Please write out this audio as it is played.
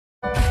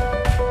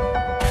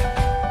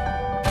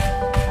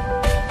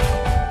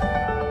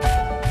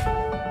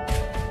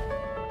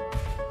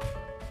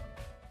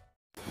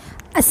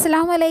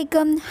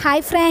അസ്സലാമലൈക്കും.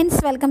 Hi friends,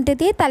 welcome to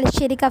the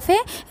Thalassery cafe.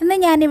 ഇന്ന്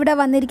ഞാനിവിടെ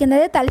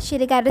വന്നിരിക്കുന്നത്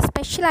തലശ്ശേരിക്കാരുടെ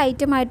സ്പെഷ്യൽ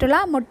ഐറ്റം ആയിട്ടുള്ള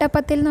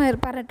മുട്ടപ്പത്തിൽ എന്ന്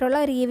പറഞ്ഞിട്ടുള്ള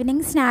ഒരു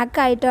ഈവനിങ്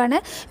സ്നാക്കായിട്ടാണ്.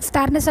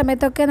 ഇഫ്താറിൻ്റെ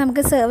സമയത്തൊക്കെ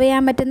നമുക്ക് സെർവ്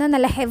ചെയ്യാൻ പറ്റുന്ന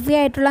നല്ല ഹെവി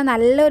ആയിട്ടുള്ള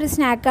നല്ലൊരു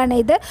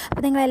സ്നാക്കാണ് ഇത്.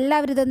 അപ്പോൾ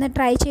നിങ്ങളെല്ലാവരും ഇതൊന്ന്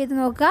ട്രൈ ചെയ്ത്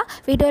നോക്കുക.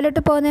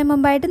 വീഡിയോയിലോട്ട് പോകുന്നതിന്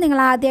മുമ്പായിട്ട്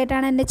നിങ്ങൾ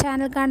ആദ്യമായിട്ടാണ് എൻ്റെ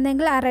ചാനൽ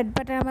കാണുന്നതെങ്കിൽ ആ റെഡ്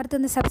ബട്ടൺ അമർത്തി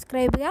ഒന്ന്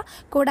സബ്സ്ക്രൈബ്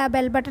ചെയ്യുക. കൂടെ ആ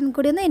ബെൽ ബട്ടൺ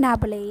കൂടി ഒന്ന്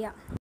ഇനാബിൾ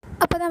ചെയ്യുക.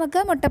 അപ്പോൾ നമുക്ക്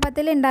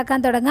മുട്ടപ്പത്തിൽ ഉണ്ടാക്കാൻ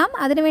തുടങ്ങാം.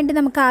 അതിനുവേണ്ടി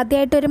നമുക്ക്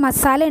ആദ്യമായിട്ടൊരു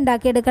മസാല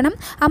ഉണ്ടാക്കിയെടുക്കണം.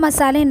 ആ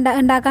മസാല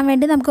ഉണ്ടാക്കാൻ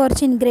വേണ്ടി നമുക്ക്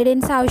കുറച്ച്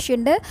ഇൻഗ്രീഡിയൻസ്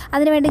ആവശ്യമുണ്ട്.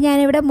 അതിനുവേണ്ടി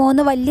ഞാനിവിടെ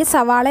 3 വലിയ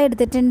സവാള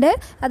എടുത്തിട്ടുണ്ട്.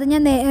 അത്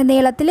ഞാൻ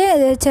നീളത്തിൽ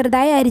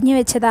ചെറുതായി അരിഞ്ഞു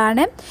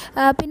വെച്ചതാണ്.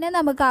 പിന്നെ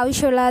നമുക്ക്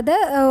ആവശ്യമുള്ളത്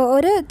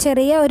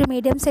ഒരു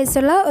മീഡിയം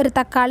സൈസുള്ള ഒരു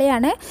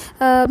തക്കാളിയാണ്.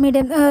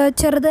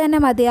 ചെറുത്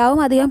തന്നെ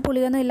മതിയാവും, അധികം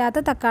പുളിയൊന്നും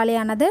ഇല്ലാത്ത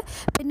തക്കാളിയാണത്.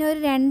 പിന്നെ ഒരു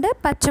 2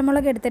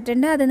 പച്ചമുളക്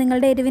എടുത്തിട്ടുണ്ട്. അത്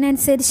നിങ്ങളുടെ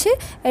എരിവിനനുസരിച്ച്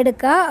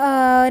എടുക്കുക,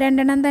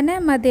 2 എണ്ണം തന്നെ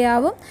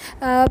മതിയാവും.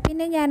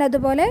 പിന്നെ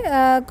ഞാനതുപോലെ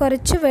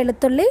കുറച്ച്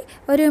വെളുത്തുള്ളി,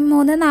 ഒരു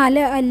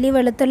 3-4 അല്ലി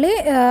വെളുത്തുള്ളി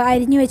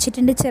അരിഞ്ഞു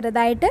വെച്ചിട്ടുണ്ട്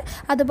ചെറുതായിട്ട്.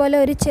 അതുപോലെ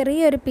ഒരു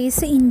ചെറിയൊരു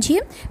പീസ്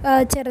ഇഞ്ചിയും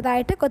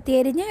ചെറുതായിട്ട്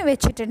കൊത്തിയരിഞ്ഞ്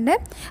വെച്ചിട്ടുണ്ട്.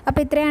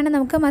 അപ്പോൾ ഇത്രയാണ്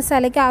നമുക്ക്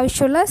മസാലയ്ക്ക്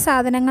ആവശ്യമുള്ള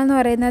സാധനങ്ങൾ എന്ന്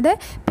പറയുന്നത്.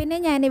 പിന്നെ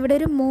ഞാനിവിടെ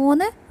ഒരു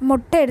 3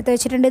 മുട്ട എടുത്ത്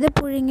വെച്ചിട്ടുണ്ട്. ഇത്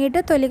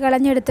പുഴുങ്ങിയിട്ട് തൊലി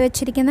കളഞ്ഞെടുത്ത്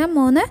വെച്ചിരിക്കുന്ന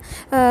 3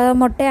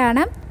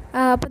 മുട്ടയാണ്.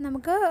 അപ്പോൾ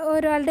നമുക്ക്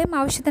ഒരാളുടെയും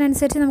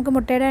ആവശ്യത്തിനനുസരിച്ച് നമുക്ക്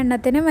മുട്ടയുടെ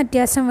എണ്ണത്തിന്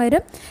വ്യത്യാസം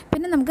വരും.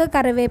 പിന്നെ നമുക്ക്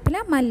കറിവേപ്പില,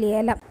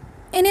 മല്ലിയില.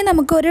 ഇനി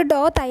നമുക്കൊരു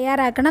ഡോ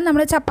തയ്യാറാക്കണം.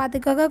 നമ്മൾ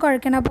ചപ്പാത്തിക്കൊക്കെ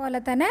കുഴക്കണ പോലെ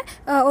തന്നെ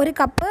 1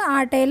 കപ്പ്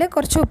ആട്ടയിൽ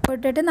കുറച്ച്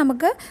ഉപ്പിട്ടിട്ട്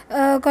നമുക്ക്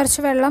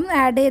കുറച്ച് വെള്ളം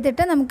ആഡ്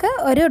ചെയ്തിട്ട് നമുക്ക്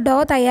ഒരു ഡോ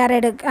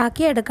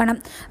ആക്കി എടുക്കണം.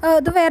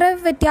 ഇത് വേറെ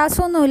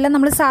വ്യത്യാസമൊന്നുമില്ല,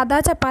 നമ്മൾ സാധാ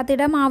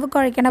ചപ്പാത്തിയുടെ മാവ്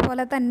കുഴക്കണ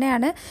പോലെ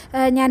തന്നെയാണ്.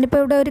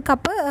 ഞാനിപ്പോൾ ഇവിടെ 1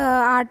 കപ്പ്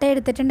ആട്ട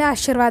എടുത്തിട്ടുണ്ട്.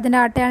 ആശീർവാദിൻ്റെ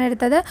ആട്ടയാണ്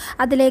എടുത്തത്.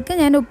 അതിലേക്ക്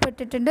ഞാൻ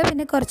ഉപ്പിട്ടിട്ടുണ്ട്.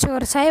 പിന്നെ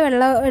കുറച്ചായി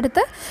വെള്ളം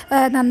എടുത്ത്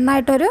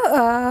നന്നായിട്ടൊരു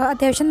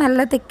അത്യാവശ്യം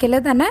നല്ല തിക്കിൽ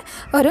തന്നെ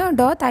ഒരു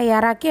ഡോ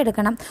തയ്യാറാക്കി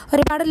എടുക്കണം.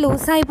 ഒരുപാട്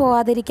ലൂസായി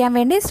പോവാതിരിക്കാൻ വേണ്ടി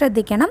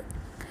ശ്രദ്ധിക്കണം.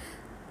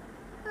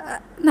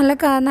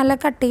 നല്ല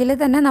കട്ടിയിൽ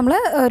തന്നെ നമ്മൾ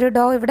ഒരു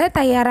ഡോ ഇവിടെ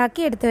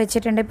തയ്യാറാക്കി എടുത്ത്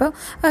വെച്ചിട്ടുണ്ട്. ഇപ്പോൾ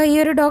ഈ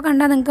ഒരു ഡോ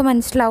കണ്ടാൽ നിങ്ങൾക്ക്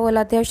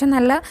മനസ്സിലാവുമല്ലോ, അത്യാവശ്യം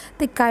നല്ല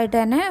തിക്കായിട്ട്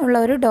തന്നെ ഉള്ള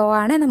ഒരു ഡോ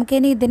ആണ്.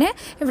 നമുക്കിനി ഇതിനെ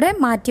ഇവിടെ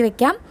മാറ്റി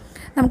വയ്ക്കാം.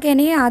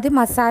 നമുക്കിനി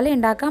ആദ്യം മസാല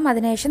ഉണ്ടാക്കാം.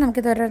 അതിനുശേഷം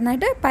നമുക്കിത്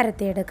ഓരോന്നായിട്ട്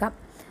പരത്തിയെടുക്കാം.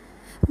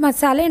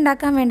 മസാല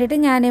ഉണ്ടാക്കാൻ വേണ്ടിയിട്ട്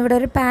ഞാനിവിടെ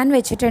ഒരു പാൻ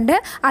വെച്ചിട്ടുണ്ട്.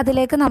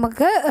 അതിലേക്ക്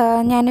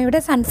ഞാനിവിടെ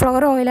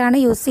സൺഫ്ലവർ ഓയിലാണ്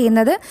യൂസ്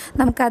ചെയ്യുന്നത്.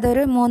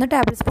 നമുക്കതൊരു 3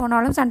 ടേബിൾ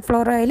സ്പൂണോളം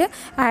സൺഫ്ലവർ ഓയിൽ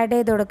ആഡ്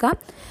ചെയ്ത് കൊടുക്കാം.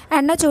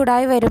 എണ്ണ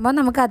ചൂടായി വരുമ്പോൾ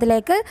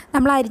നമുക്കതിലേക്ക്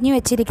നമ്മൾ അരിഞ്ഞു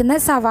വെച്ചിരിക്കുന്ന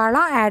സവാള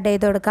ആഡ്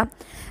ചെയ്ത് കൊടുക്കാം.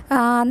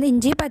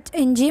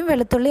 ഇഞ്ചിയും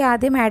വെളുത്തുള്ളി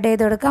ആദ്യം ആഡ്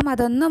ചെയ്ത് കൊടുക്കാം.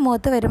 അതൊന്ന്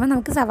മൂത്ത് വരുമ്പോൾ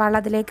നമുക്ക് സവാള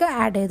അതിലേക്ക്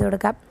ആഡ് ചെയ്ത്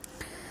കൊടുക്കാം.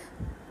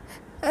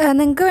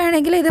 നിങ്ങൾക്ക്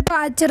വേണമെങ്കിൽ ഇത്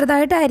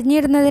ചെറുതായിട്ട്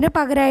അരിഞ്ഞിടുന്നതിന്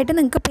പകരമായിട്ട്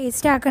നിങ്ങൾക്ക്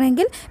പേസ്റ്റ്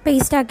ആക്കണമെങ്കിൽ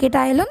പേസ്റ്റ്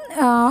ആക്കിയിട്ടായാലും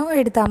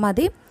എടുത്താൽ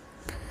മതി.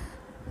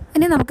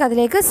 ഇനി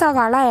നമുക്കതിലേക്ക്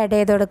സവാള ആഡ്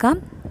ചെയ്ത് കൊടുക്കാം.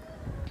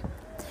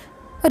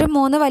 ഒരു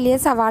 3 വലിയ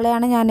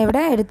സവാളയാണ്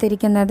ഞാനിവിടെ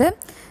എടുത്തിരിക്കുന്നത്.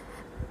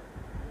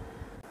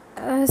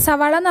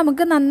 സവാള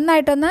നമുക്ക്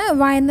നന്നായിട്ടൊന്ന്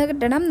വഴന്ന്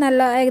കിട്ടണം.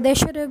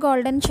 ഏകദേശം ഒരു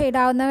ഗോൾഡൻ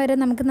ഷെയ്ഡ് ആവുന്നവരെ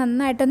നമുക്ക്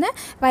നന്നായിട്ടൊന്ന്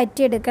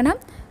വഴറ്റിയെടുക്കണം.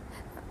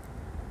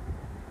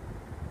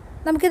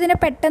 നമുക്കിതിനെ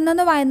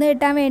പെട്ടെന്നൊന്ന് വഴന്ന്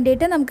കിട്ടാൻ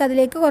വേണ്ടിയിട്ട്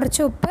നമുക്കതിലേക്ക്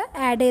കുറച്ച് ഉപ്പ്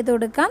ആഡ് ചെയ്ത്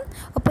കൊടുക്കാം.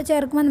 ഉപ്പ്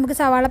ചേർക്കുമ്പോൾ നമുക്ക്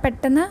സവാള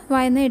പെട്ടെന്ന്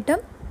വഴന്ന് കിട്ടും.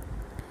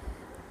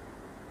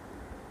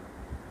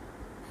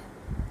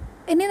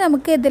 ഇനി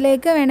നമുക്ക്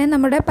ഇതിലേക്ക് വേണമെങ്കിൽ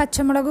നമ്മുടെ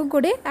പച്ചമുളകും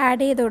കൂടി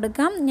ആഡ് ചെയ്ത്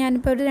കൊടുക്കാം.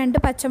 ഞാനിപ്പോൾ ഒരു 2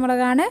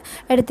 പച്ചമുളകാണ്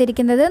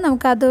എടുത്തിരിക്കുന്നത്.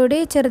 നമുക്കതുകൂടി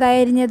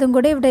ചെറുതായി അരിഞ്ഞതും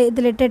കൂടി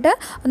ഇതിലിട്ടിട്ട്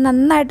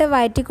നന്നായിട്ട്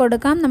വഴറ്റി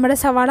കൊടുക്കാം. നമ്മുടെ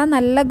സവാള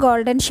നല്ല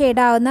ഗോൾഡൻ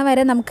ഷെയ്ഡ് ആവുന്ന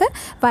വരെ നമുക്ക്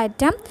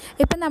വഴറ്റാം.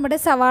 ഇപ്പം നമ്മുടെ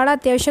സവാള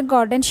അത്യാവശ്യം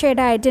ഗോൾഡൻ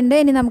ഷെയ്ഡ് ആയിട്ടുണ്ട്.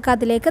 ഇനി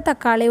നമുക്കതിലേക്ക്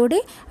തക്കാളി കൂടി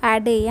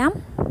ആഡ് ചെയ്യാം.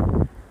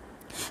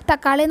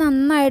 തക്കാളി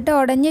നന്നായിട്ട്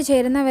ഉടഞ്ഞ്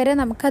ചേരുന്ന വരെ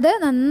നമുക്കത്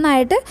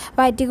നന്നായിട്ട്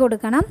വഴറ്റി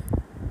കൊടുക്കണം.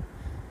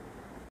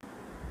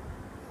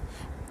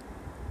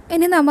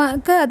 ഇനി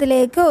നമുക്ക്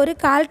അതിലേക്ക് ഒരു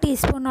 1/4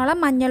 ടീസ്പൂണോളം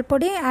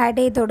മഞ്ഞൾപ്പൊടി ആഡ്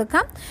ചെയ്ത്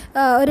കൊടുക്കാം.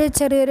 ഒരു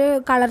ചെറിയൊരു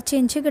കളർ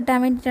ചേഞ്ച് കിട്ടാൻ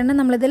വേണ്ടിയിട്ടാണ്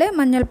നമ്മളിതിൽ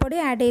മഞ്ഞൾപ്പൊടി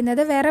ആഡ്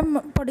ചെയ്യുന്നത്. വേറെ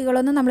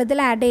പൊടികളൊന്നും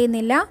നമ്മളിതിൽ ആഡ്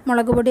ചെയ്യുന്നില്ല.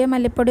 മുളക് പൊടിയോ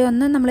മല്ലിപ്പൊടിയോ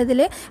ഒന്നും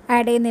നമ്മളിതിൽ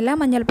ആഡ് ചെയ്യുന്നില്ല,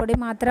 മഞ്ഞൾപ്പൊടി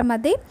മാത്രം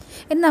മതി.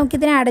 ഇനി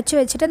നമുക്കിതിനെ അടച്ചു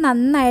വെച്ചിട്ട്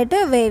നന്നായിട്ട്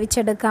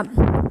വേവിച്ചെടുക്കാം.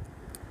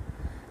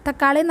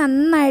 തക്കാളി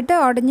നന്നായിട്ട്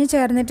ഉടഞ്ഞ്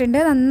ചേർന്നിട്ടുണ്ട്,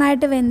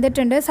 നന്നായിട്ട്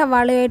വെന്തിട്ടുണ്ട്.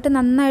 സവാളയായിട്ട്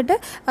നന്നായിട്ട്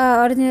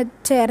ഉടഞ്ഞ്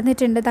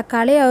ചേർന്നിട്ടുണ്ട്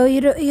തക്കാളി.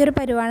 ഈ ഒരു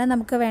പരുവാണ്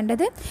നമുക്ക്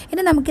വേണ്ടത്.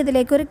 ഇനി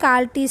നമുക്കിതിലേക്ക് ഒരു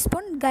 1/4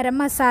 ടീസ്പൂൺ ഗരം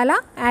മസാല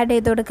ആഡ്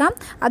ചെയ്ത് കൊടുക്കാം.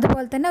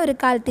 അതുപോലെ തന്നെ ഒരു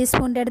 1/4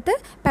 ടീസ്പൂണിൻ്റെ അടുത്ത്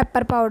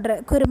പെപ്പർ പൗഡർ,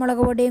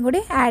 കുരുമുളക് പൊടിയും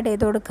കൂടി ആഡ്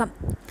ചെയ്ത് കൊടുക്കാം.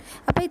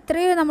 അപ്പോൾ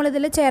ഇത്രയും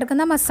നമ്മളിതിൽ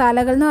ചേർക്കുന്ന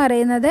മസാലകൾ എന്ന്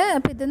പറയുന്നത്.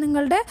 അപ്പോൾ ഇത്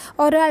നിങ്ങളുടെ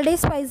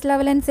ഓരോരുടെയും സ്പൈസ്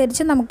ലെവൽ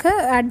അനുസരിച്ച് നമുക്ക്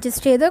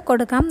അഡ്ജസ്റ്റ് ചെയ്ത്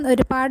കൊടുക്കാം.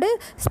 ഒരുപാട്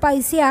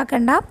സ്പൈസി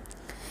ആക്കണ്ട.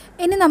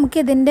 ഇനി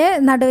നമുക്കിതിൻ്റെ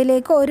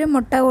നടുവിലേക്ക് ഒരു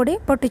മുട്ട കൂടി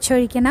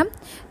പൊട്ടിച്ചൊഴിക്കണം.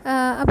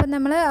 അപ്പം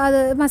നമ്മൾ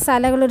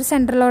മസാലകളൊരു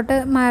സെൻറ്ററിലോട്ട്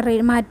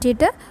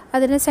മാറ്റിയിട്ട്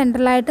അതിന്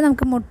സെൻറ്ററിലായിട്ട്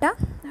നമുക്ക് മുട്ട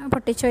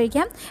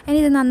പൊട്ടിച്ചൊഴിക്കാം. ഇനി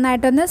ഇത്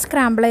നന്നായിട്ടൊന്ന്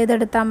സ്ക്രാമ്പിൾ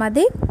ചെയ്തെടുത്താൽ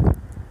മതി.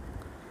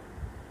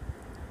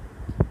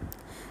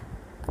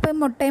 അപ്പം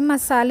മുട്ടയും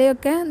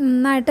മസാലയൊക്കെ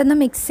നന്നായിട്ടൊന്ന്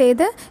മിക്സ്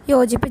ചെയ്ത്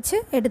യോജിപ്പിച്ച്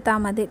എടുത്താൽ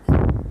മതി.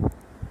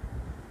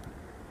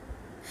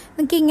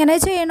 നിങ്ങൾക്ക് ഇങ്ങനെ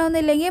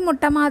ചെയ്യണമെന്നില്ലെങ്കിൽ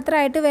മുട്ട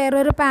മാത്രമായിട്ട്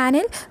വേറൊരു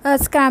പാനിൽ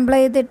സ്ക്രാമ്പിൾ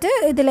ചെയ്തിട്ട്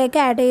ഇതിലേക്ക്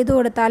ആഡ് ചെയ്ത്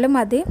കൊടുത്താലും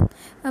മതി.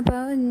 അപ്പോൾ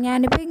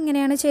ഞാനിപ്പോൾ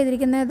ഇങ്ങനെയാണ്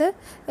ചെയ്തിരിക്കുന്നത്.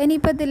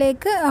 ഇനിയിപ്പോൾ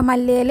ഇതിലേക്ക്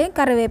മല്ലിയിലയും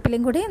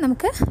കറിവേപ്പിലയും കൂടി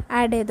നമുക്ക്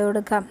ആഡ് ചെയ്ത്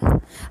കൊടുക്കാം.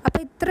 അപ്പോൾ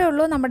ഇത്രയേ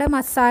ഉള്ളൂ നമ്മുടെ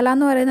മസാല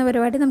എന്ന് പറയുന്ന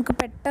പരിപാടി. നമുക്ക്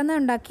പെട്ടെന്ന്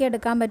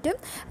ഉണ്ടാക്കിയെടുക്കാൻ പറ്റും.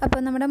 അപ്പോൾ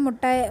നമ്മുടെ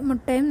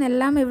മുട്ടയും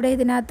എല്ലാം ഇവിടെ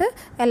ഇതിനകത്ത്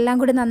എല്ലാം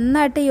കൂടി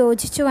നന്നായിട്ട്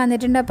യോജിച്ച്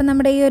വന്നിട്ടുണ്ട്. അപ്പോൾ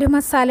നമ്മുടെ ഈ ഒരു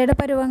മസാലയുടെ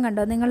പരുവം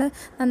കണ്ടോ നിങ്ങൾ?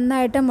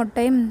 നന്നായിട്ട്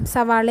മുട്ടയും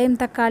സവാളയും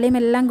തക്കാളിയും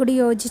എല്ലാം കൂടി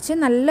യോജിച്ച്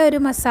നല്ലൊരു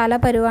മസാല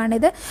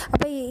പരുവാണിത്.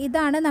 അപ്പോൾ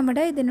ഇതാണ്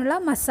നമ്മുടെ ഇതിനുള്ള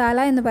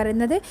മസാല എന്ന്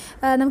പറയുന്നത്.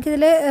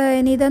 നമുക്കിതിൽ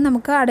ഇനി ഇത്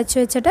നമുക്ക് അടച്ചു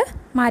വെച്ചിട്ട്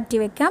മാറ്റി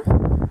വയ്ക്കാം.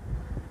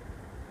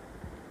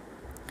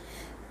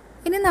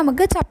 ഇനി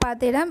നമുക്ക്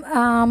ചപ്പാത്തിയുടെ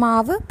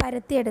മാവ്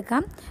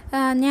പരത്തിയെടുക്കാം.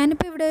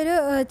 ഞാനിപ്പോൾ ഇവിടെ ഒരു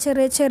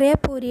ചെറിയ ചെറിയ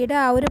പൂരിയുടെ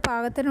ആ ഒരു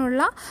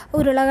പാകത്തിനുള്ള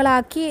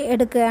ഉരുളകളാക്കി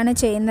എടുക്കുകയാണ്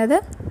ചെയ്യുന്നത്.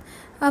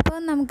 അപ്പോൾ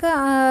നമുക്ക്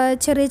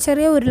ചെറിയ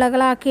ചെറിയ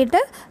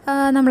ഉരുളകളാക്കിയിട്ട്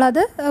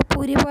നമ്മളത്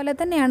പൂരി പോലെ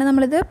തന്നെയാണ്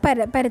നമ്മളിത്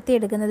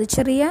പരത്തിയെടുക്കുന്നത്.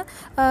 ചെറിയ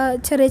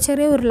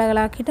ചെറിയ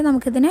ഉരുളകളാക്കിയിട്ട്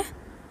നമുക്കിതിനെ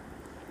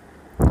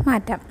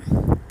മാറ്റാം.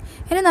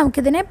 ഇനി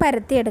നമുക്കിതിനെ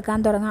പരത്തിയെടുക്കാൻ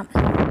തുടങ്ങാം.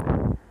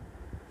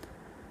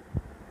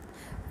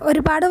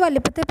 ഒരുപാട്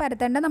വലിപ്പത്തിൽ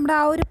പരത്തേണ്ട, നമ്മുടെ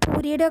ആ ഒരു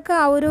പൂരിയുടെയൊക്കെ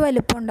ആ ഒരു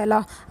വലിപ്പം ഉണ്ടല്ലോ,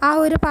 ആ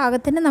ഒരു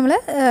പാകത്തിന് നമ്മൾ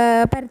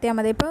പരത്തിയാൽ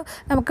മതി. ഇപ്പോൾ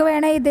നമുക്ക്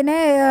വേണേൽ ഇതിനെ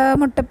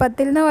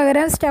മുട്ടപ്പത്തിലിന്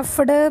പകരം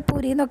സ്റ്റഫ്ഡ്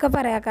പൂരി എന്നൊക്കെ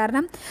പറയാം.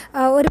 കാരണം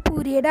ഒരു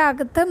പൂരിയുടെ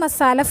അകത്ത്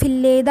മസാല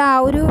ഫില്ല് ചെയ്ത ആ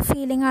ഒരു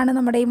ഫീലിംഗ് ആണ്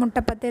നമ്മുടെ ഈ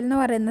മുട്ടപ്പത്തിൽ എന്ന്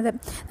പറയുന്നത്.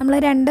 നമ്മൾ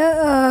 2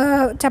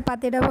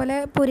 ചപ്പാത്തിയുടെ പോലെ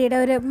പൂരിയുടെ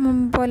ഒരു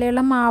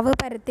പോലെയുള്ള മാവ്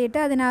പരത്തിയിട്ട്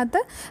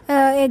അതിനകത്ത്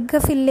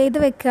എഗ്ഗ് ഫില്ല്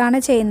ചെയ്ത് വെക്കുകയാണ്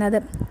ചെയ്യുന്നത്.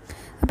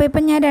 അപ്പോൾ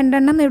ഇപ്പം ഞാൻ 2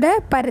 എണ്ണം ഇവിടെ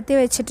പരത്തി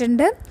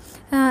വെച്ചിട്ടുണ്ട്.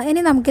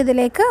 ഇനി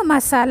നമുക്കിതിലേക്ക്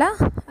മസാല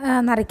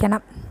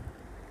നിറയ്ക്കണം.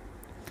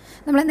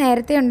 നമ്മൾ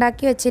നേരത്തെ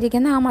ഉണ്ടാക്കി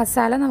വെച്ചിരിക്കുന്ന ആ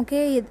മസാല നമുക്ക്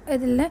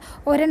ഇതിൽ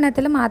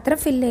ഒരെണ്ണത്തിൽ മാത്രം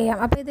ഫില്ല് ചെയ്യാം.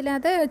 അപ്പോൾ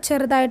ഇതിനകത്ത്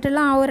ചെറുതായിട്ടുള്ള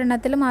ആ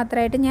ഒരെണ്ണത്തിൽ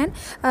മാത്രമായിട്ട് ഞാൻ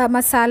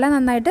മസാല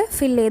നന്നായിട്ട്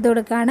ഫില്ല് ചെയ്ത്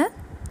കൊടുക്കുകയാണ്.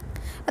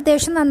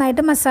 അത്യാവശ്യം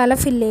നന്നായിട്ട് മസാല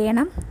ഫില്ല്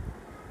ചെയ്യണം.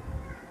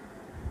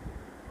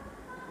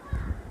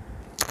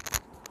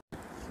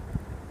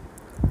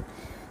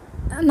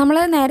 നമ്മൾ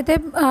നേരത്തെ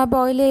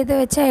ബോയിൽ ചെയ്ത്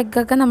വെച്ച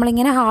എഗ്ഗൊക്കെ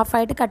നമ്മളിങ്ങനെ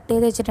ഹാഫായിട്ട് കട്ട്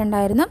ചെയ്ത്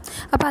വെച്ചിട്ടുണ്ടായിരുന്നു.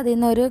 അപ്പോൾ അതിൽ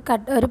നിന്ന്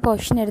ഒരു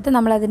പോർഷൻ എടുത്ത്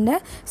നമ്മളതിൻ്റെ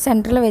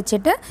സെൻറ്ററിൽ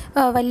വെച്ചിട്ട്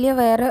വലിയ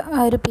വേറെ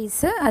ഒരു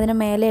പീസ് അതിന്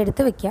മേലെ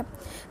എടുത്ത് വെക്കാം.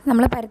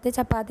 നമ്മൾ പരത്തിയ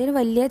ചപ്പാത്തിയിൽ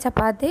വലിയ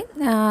ചപ്പാത്തി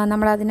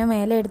നമ്മളതിന്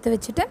മേലെ എടുത്ത്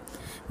വെച്ചിട്ട്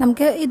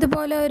നമുക്ക്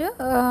ഇതുപോലെ ഒരു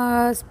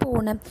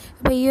സ്പൂണ്,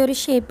 ഇപ്പോൾ ഈ ഒരു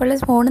ഷേപ്പുള്ള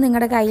സ്പൂണ്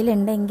നിങ്ങളുടെ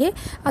കയ്യിലുണ്ടെങ്കിൽ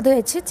അത്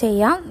വെച്ച്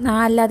ചെയ്യാം.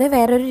 അല്ലാതെ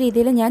വേറൊരു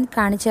രീതിയിൽ ഞാൻ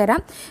കാണിച്ചു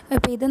തരാം.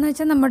 ഇപ്പോൾ ഇതെന്ന്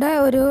വെച്ചാൽ നമ്മുടെ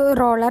ഒരു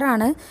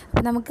റോളറാണ്.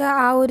 അപ്പോൾ നമുക്ക്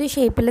ആ ഒരു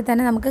ഷേപ്പിൽ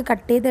തന്നെ നമുക്ക്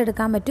കട്ട്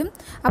ചെയ്തെടുക്കാൻ പറ്റും.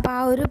 അപ്പോൾ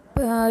ആ ഒരു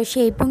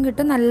ഷേപ്പും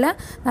കിട്ടും,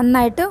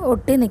 നന്നായിട്ട്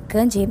ഒട്ടി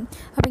നിൽക്കുകയും ചെയ്യും.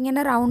 അപ്പോൾ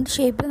ഇങ്ങനെ റൗണ്ട്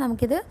ഷേപ്പിൽ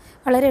നമുക്കിത്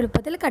വളരെ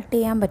എളുപ്പത്തിൽ കട്ട്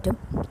ചെയ്യാൻ പറ്റും.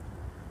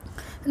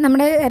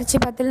 നമ്മുടെ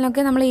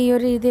ഇറച്ചിപ്പത്തിലിനൊക്കെ നമ്മൾ ഈ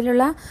ഒരു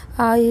രീതിയിലുള്ള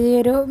ഈ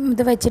ഒരു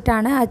ഇത്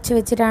വെച്ചിട്ടാണ് അച്ച്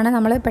വെച്ചിട്ടാണ്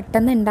നമ്മൾ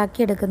പെട്ടെന്ന്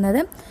ഉണ്ടാക്കിയെടുക്കുന്നത്.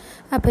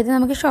 അപ്പോൾ ഇത്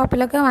നമുക്ക്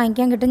ഷോപ്പിലൊക്കെ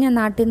വാങ്ങിക്കാൻ കിട്ടും. ഞാൻ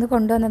നാട്ടിൽ നിന്ന്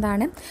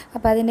കൊണ്ടുവന്നതാണ്.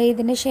 അപ്പോൾ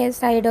ഇതിൻ്റെ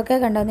സൈഡൊക്കെ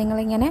കണ്ടോ,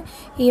 നിങ്ങളിങ്ങനെ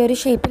ഈ ഒരു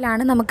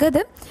ഷേപ്പിലാണ്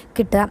നമുക്കിത്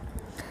കിട്ടുക.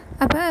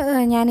 അപ്പോൾ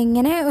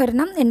ഞാനിങ്ങനെ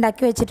ഒരെണ്ണം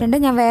ഉണ്ടാക്കി വെച്ചിട്ടുണ്ട്.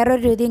 ഞാൻ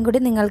വേറൊരു രീതിയും കൂടി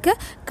നിങ്ങൾക്ക്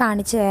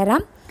കാണിച്ചു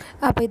തരാം.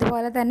 അപ്പോൾ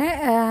ഇതുപോലെ തന്നെ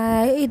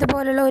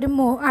ഇതുപോലുള്ള ഒരു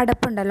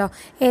അടപ്പുണ്ടല്ലോ,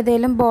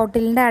 ഏതെങ്കിലും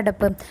ബോട്ടിലിൻ്റെ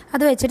അടപ്പ്,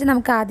 അത് വെച്ചിട്ട്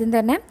നമുക്ക് ആദ്യം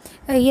തന്നെ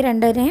ഈ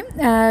രണ്ടിനെയും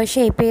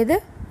ഷേപ്പ് ചെയ്ത്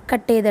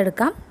കട്ട്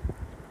ചെയ്തെടുക്കാം.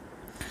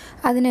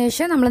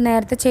 അതിനുശേഷം നമ്മൾ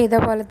നേരത്തെ ചെയ്ത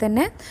പോലെ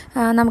തന്നെ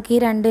നമുക്ക് ഈ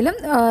രണ്ടിലും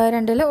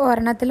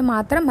ഒരെണ്ണത്തിൽ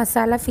മാത്രം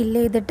മസാല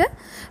ഫില്ല് ചെയ്തിട്ട്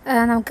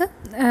നമുക്ക്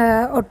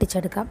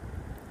ഒട്ടിച്ചെടുക്കാം.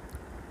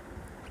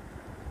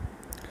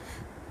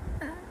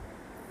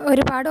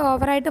 ഒരുപാട്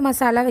ഓവറായിട്ട്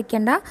മസാല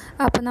വെക്കണ്ട.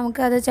 അപ്പോൾ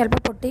നമുക്കത്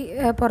ചിലപ്പോൾ പൊട്ടി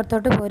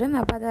പുറത്തോട്ട് പോരും.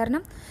 അപ്പോൾ അത്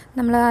കാരണം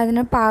നമ്മൾ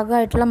അതിന്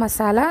പാകമായിട്ടുള്ള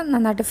മസാല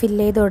നന്നായിട്ട്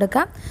ഫില്ല് ചെയ്ത്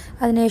കൊടുക്കാം.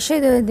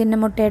 അതിനുശേഷം ഇതിൻ്റെ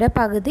മുട്ടയുടെ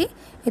പകുതി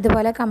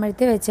ഇതുപോലെ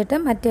കമഴ്ത്തി വെച്ചിട്ട്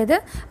മറ്റേത്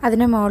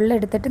അതിന് മുകളിൽ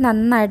എടുത്തിട്ട്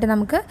നന്നായിട്ട്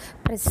നമുക്ക്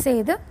പ്രസ്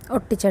ചെയ്ത്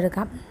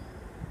ഒട്ടിച്ചെടുക്കാം.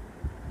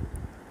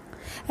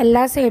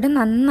 എല്ലാ സൈഡും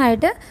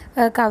നന്നായിട്ട്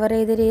കവർ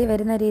ചെയ്ത്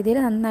വരുന്ന രീതിയിൽ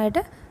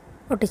നന്നായിട്ട്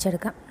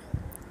ഒട്ടിച്ചെടുക്കാം.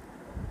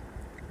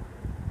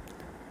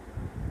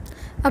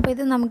 അപ്പോൾ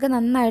ഇത് നമുക്ക്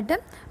നന്നായിട്ട്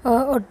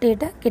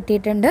ഒട്ടിയിട്ട്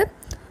കിട്ടിയിട്ടുണ്ട്.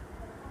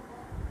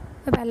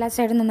 അപ്പോൾ എല്ലാ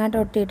സൈഡും നന്നായിട്ട്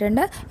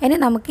ഒട്ടിയിട്ടുണ്ട്. ഇനി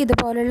നമുക്ക്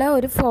ഇതുപോലുള്ള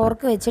ഒരു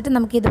ഫോർക്ക് വെച്ചിട്ട്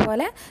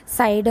നമുക്കിതുപോലെ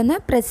സൈഡൊന്ന്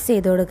പ്രസ്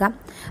ചെയ്ത് കൊടുക്കാം.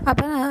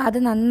 അപ്പോൾ അത്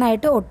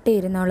നന്നായിട്ട്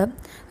ഒട്ടിയിരുന്നോളും.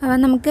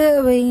 നമുക്ക്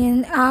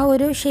ആ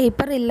ഒരു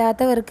ഷേപ്പർ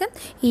ഇല്ലാത്തവർക്ക്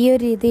ഈ ഒരു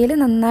രീതിയിൽ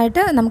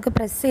നന്നായിട്ട് നമുക്ക്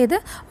പ്രസ് ചെയ്ത്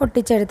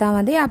ഒട്ടിച്ചെടുത്താൽ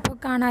മതി. അപ്പോൾ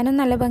കാണാനും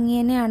നല്ല ഭംഗി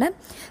തന്നെയാണ്,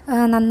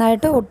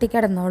 നന്നായിട്ട്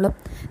ഒട്ടിക്കിടന്നോളും.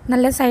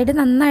 നല്ല സൈഡ്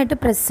നന്നായിട്ട്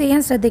പ്രസ്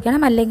ചെയ്യാൻ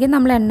ശ്രദ്ധിക്കണം, അല്ലെങ്കിൽ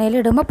നമ്മൾ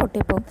എണ്ണയിലിടുമ്പോൾ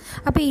പൊട്ടിപ്പോവും.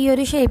 അപ്പോൾ ഈ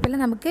ഒരു ഷേപ്പിൽ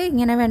നമുക്ക്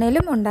ഇങ്ങനെ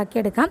വേണേലും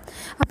ഉണ്ടാക്കിയെടുക്കാം.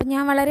 അപ്പോൾ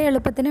ഞാൻ വളരെ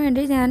എളുപ്പത്തിന്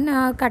വേണ്ടി ഞാൻ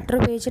കട്ടർ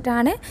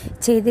ഉപയോഗിച്ചിട്ടാണ്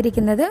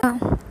ചെയ്തിരിക്കുന്നത്.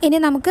 ഇനി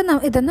നമുക്ക്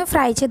ഇതൊന്ന്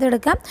ഫ്രൈ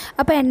ചെയ്തെടുക്കാം.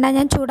 അപ്പോൾ എണ്ണ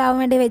ഞാൻ ചൂടാവാൻ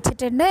വേണ്ടി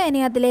വെച്ചിട്ടുണ്ട്. ഇനി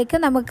അതിലേക്ക്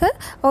നമുക്ക്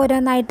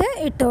ഓരോന്നായിട്ട്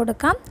ഇട്ട്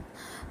കൊടുക്കാം.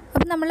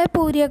 അപ്പോൾ നമ്മൾ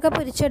പൂരിയൊക്കെ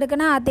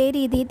പൊരിച്ചെടുക്കണ അതേ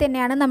രീതിയിൽ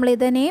തന്നെയാണ്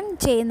നമ്മളിതിനെയും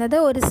ചെയ്യുന്നത്.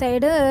 ഒരു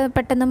സൈഡ്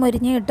പെട്ടെന്ന്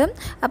മുരിഞ്ഞ് കിട്ടും.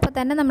 അപ്പോൾ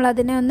തന്നെ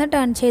നമ്മളതിനെ ഒന്ന്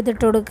ടേൺ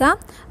ചെയ്തിട്ട് കൊടുക്കുക.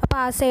 അപ്പോൾ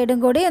ആ സൈഡും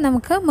കൂടി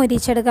നമുക്ക്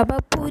മുരിച്ചെടുക്കാം.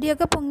 അപ്പോൾ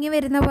പൂരിയൊക്കെ പൊങ്ങി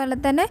വരുന്ന പോലെ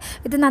തന്നെ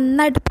ഇത്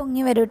നന്നായിട്ട്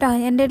പൊങ്ങി വരും കേട്ടോ.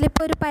 എൻ്റെ കയ്യിൽ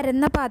ഇപ്പോൾ ഒരു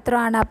പരന്ന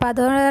പാത്രമാണ്, അപ്പോൾ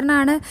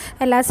അതുകാരണമാണ്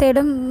എല്ലാ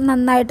സൈഡും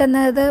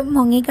നന്നായിട്ടൊന്ന് ഇത്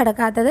മുങ്ങി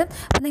കിടക്കാത്തത്.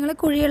 അപ്പോൾ നിങ്ങൾ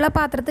കുഴിയുള്ള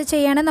പാത്രത്തിൽ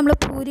ചെയ്യുകയാണെങ്കിൽ നമ്മൾ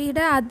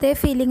പൂരിയുടെ അതേ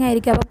ഫീലിംഗ്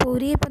ആയിരിക്കും. അപ്പോൾ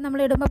പൂരി ഇപ്പോൾ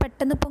നമ്മൾ ഇടുമ്പോൾ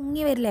പെട്ടെന്ന്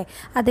പൊങ്ങി വരില്ലേ,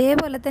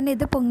 അതേപോലെ തന്നെ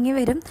ഇത് പൊങ്ങി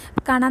വരും.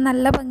 കാണാൻ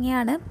നല്ല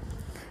ഭംഗിയാണ്.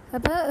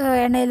 അപ്പോൾ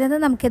എണ്ണയിൽ നിന്ന്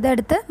നമുക്കിത്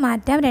എടുത്ത്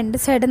മാറ്റാം. രണ്ട്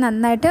സൈഡ്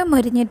നന്നായിട്ട്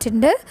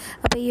മുരിഞ്ഞിട്ടുണ്ട്.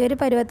 അപ്പോൾ ഈ ഒരു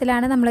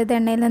പരുവത്തിലാണ് നമ്മളിത്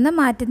എണ്ണയിൽ നിന്ന്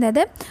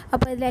മാറ്റുന്നത്.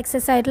 അപ്പോൾ ഇതിൽ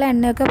എക്സസ് ആയിട്ടുള്ള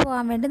എണ്ണയൊക്കെ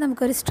പോകാൻ വേണ്ടി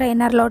നമുക്കൊരു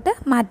സ്ട്രെയിനറിലോട്ട്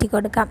മാറ്റി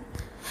കൊടുക്കാം.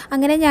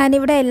 അങ്ങനെ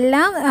ഞാനിവിടെ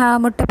എല്ലാം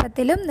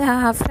മുട്ടപ്പത്തിലും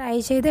ഫ്രൈ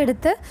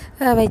ചെയ്തെടുത്ത്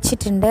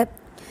വെച്ചിട്ടുണ്ട്.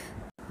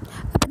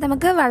 അപ്പോൾ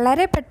നമുക്ക്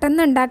വളരെ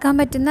പെട്ടെന്ന് ഉണ്ടാക്കാൻ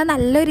പറ്റുന്ന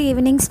നല്ലൊരു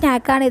ഈവനിങ്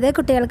സ്നാക്കാണിത്.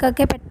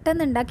 കുട്ടികൾക്കൊക്കെ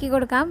പെട്ടെന്ന് ഉണ്ടാക്കി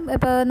കൊടുക്കാം.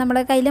 ഇപ്പോൾ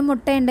നമ്മുടെ കയ്യിൽ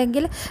മുട്ട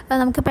ഉണ്ടെങ്കിൽ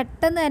നമുക്ക്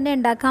പെട്ടെന്ന് തന്നെ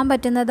ഉണ്ടാക്കാൻ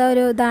പറ്റുന്നത്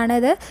ഒരു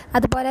ഇതാണിത്.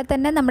 അതുപോലെ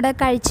തന്നെ നമ്മുടെ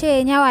കഴിച്ച്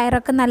കഴിഞ്ഞാൽ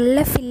വയറൊക്കെ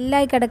നല്ല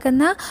ഫില്ലായി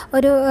കിടക്കുന്ന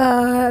ഒരു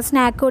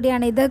സ്നാക്ക്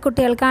കൂടിയാണ് ഇത്.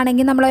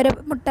 കുട്ടികൾക്കാണെങ്കിൽ നമ്മളൊരു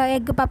മുട്ട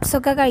എഗ്ഗ്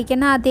പപ്സൊക്കെ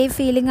കഴിക്കുന്ന അതേ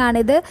ഫീലിംഗ്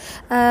ആണിത്.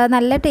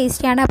 നല്ല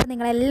ടേസ്റ്റിയാണ്. അപ്പോൾ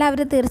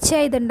നിങ്ങളെല്ലാവരും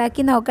തീർച്ചയായും ഇത്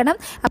ഉണ്ടാക്കി നോക്കണം.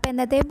 അപ്പോൾ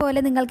എന്നത്തെ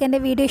പോലെ നിങ്ങൾക്ക്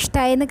എൻ്റെ വീഡിയോ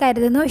ഇഷ്ടമായെന്ന്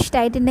കരുതുന്നു.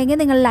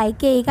 ഇഷ്ടമായിട്ടുണ്ടെങ്കിൽ നിങ്ങൾ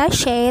ലൈക്ക് ചെയ്യുക,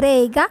 ഷെയർ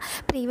ചെയ്യുക,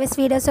 പ്രീവിയസ്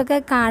വീഡിയോസൊക്കെ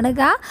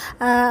കാണുക.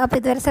 അപ്പോൾ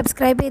ഇതുവരെ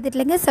സബ്സ്ക്രൈബ്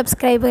ചെയ്തിട്ടില്ലെങ്കിൽ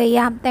സബ്സ്ക്രൈബ്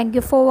ചെയ്യാം. Thank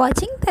you for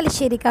watching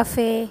Thalassery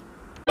cafe.